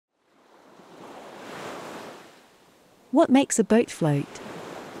What makes a boat float?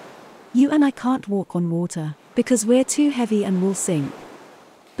 You and I can't walk on water, because we're too heavy and will sink.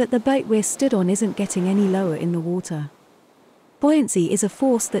 But the boat we're stood on isn't getting any lower in the water. Buoyancy is a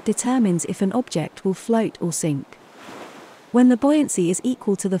force that determines if an object will float or sink. When the buoyancy is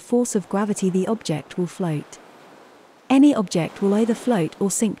equal to the force of gravity, the object will float. Any object will either float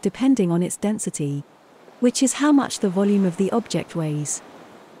or sink depending on its density, which is how much the volume of the object weighs.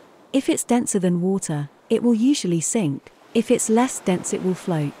 If it's denser than water, it will usually sink. If it's less dense, it will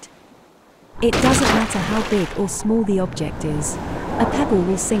float. It doesn't matter how big or small the object is. A pebble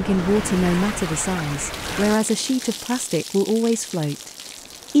will sink in water no matter the size, whereas a sheet of plastic will always float,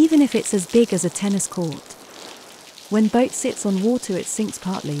 even if it's as big as a tennis court. When boat sits on water, it sinks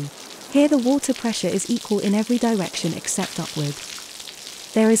partly. Here the water pressure is equal in every direction except upward.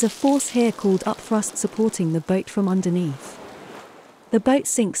 There is a force here called upthrust supporting the boat from underneath. The boat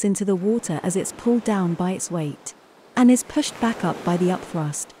sinks into the water as it's pulled down by its weight, and is pushed back up by the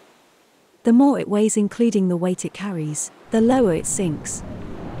upthrust. The more it weighs, including the weight it carries, the lower it sinks.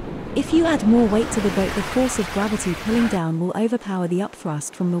 If you add more weight to the boat, the force of gravity pulling down will overpower the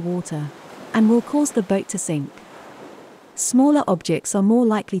upthrust from the water, and will cause the boat to sink. Smaller objects are more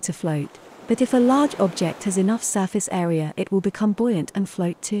likely to float, but if a large object has enough surface area, it will become buoyant and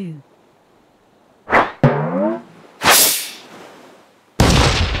float too.